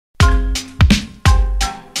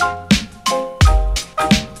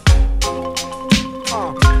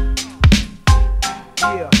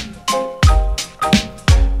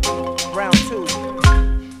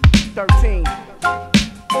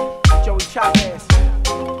Chavez.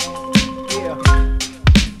 Yeah.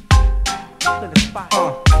 Clear the spot.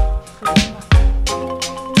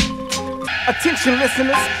 Attention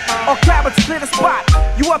listeners, all cowards clear the spot.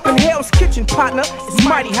 You up in Hell's Kitchen, partner, it's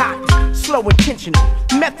mighty hot. Slow intentional,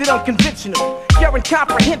 method unconventional. You're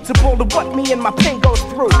incomprehensible to what me and my pen goes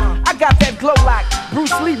through. I got that glow like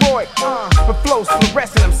Bruce Leroy, but flows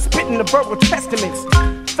fluorescent, I'm spitting the verbal testaments.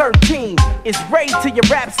 13 is raid to your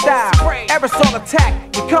rap style. Aerosol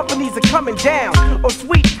attack, your companies are coming down. Oh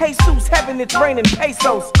sweet Jesus, heaven it's raining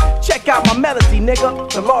pesos. Check out my melody, nigga,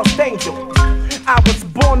 the lost angel. I was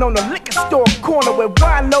born on a liquor store corner where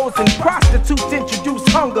winos and prostitutes introduced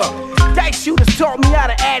hunger. Dice shooters taught me how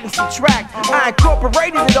to add and subtract. I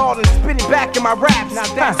incorporated it all and spit it back in my raps. Now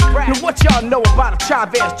that's rap. Now what y'all know about a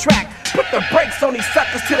Chavez track? Put the brakes on these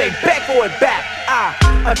suckers till they back or it back.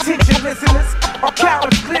 Attention listeners, all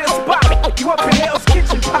cowards clear the spot. You up in Hell's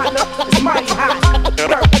Kitchen, partner, it's mighty hot.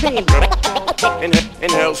 13 in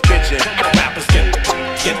Hell's Kitchen, rappers get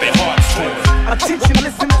their hearts torn. Attention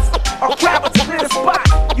listeners, all cowards clear the spot.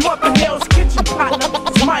 You up in Hell's Kitchen, partner,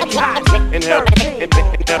 it's mighty hot. 13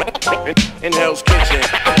 in Hell's Kitchen,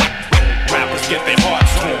 rappers get their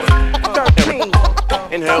hearts torn. 13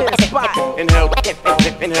 in Hell's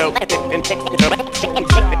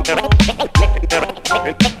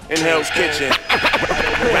Kitchen,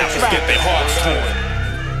 rappers get their hearts torn.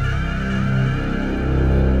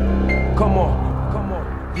 Come on,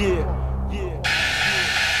 yeah.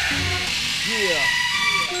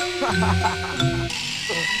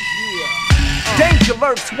 Danger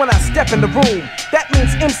lurks when I step in the room. That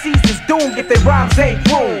means MCs is doomed if their rhymes ain't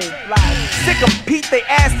groomed. Sick 'em, Pete, they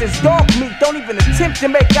ass is dog meat. Don't even attempt to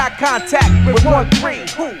make eye contact with 1-3.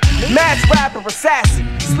 Mass rapper assassin,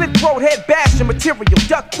 slit throat head bashing material.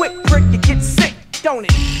 Duck quick, prick, you get sick, don't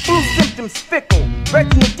it? Flu symptoms fickle,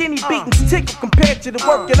 Reginald Denny beatings tickle compared to the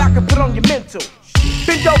work that I can put on your mental.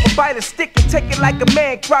 Bend over, bite a stick and take it like a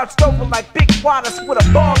man. Crouched over like Big Waters with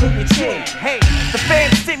a ball in your chin. Hey, the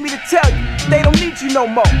fans sent me to tell you, they don't need you no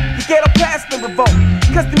more. You get up past the revolt,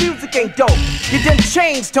 cause the music ain't dope. You done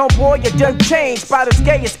changed, homeboy, you done changed. About as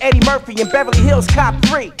gay as Eddie Murphy in Beverly Hills Cop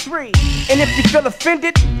 3. And if you feel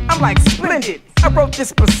offended, I'm like splendid. I wrote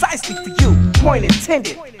this precisely for you, point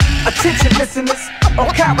intended. Attention listeners,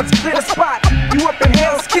 all cowards clear the spot. You up in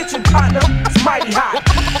Hell's Kitchen, partner, it's mighty hot.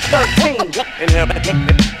 13 in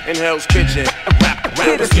Hell's Kitchen,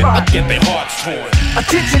 rappers get their hearts torn.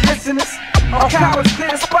 Attention listeners, all cowards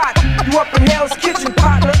clear the spot. You up in Hell's Kitchen,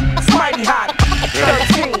 partner, it's mighty hot.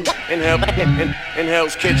 13 in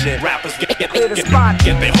Hell's Kitchen, rappers get their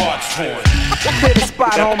hearts torn. Clear the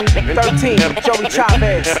spot, homie. 13, Joey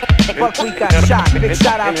Chavez. Buckwheat got shot. Big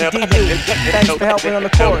shout out to DU. Thanks for helping on the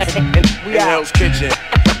chorus. We in out. Hell's Kitchen,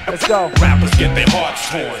 Let's go. rappers get their hearts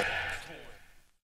torn.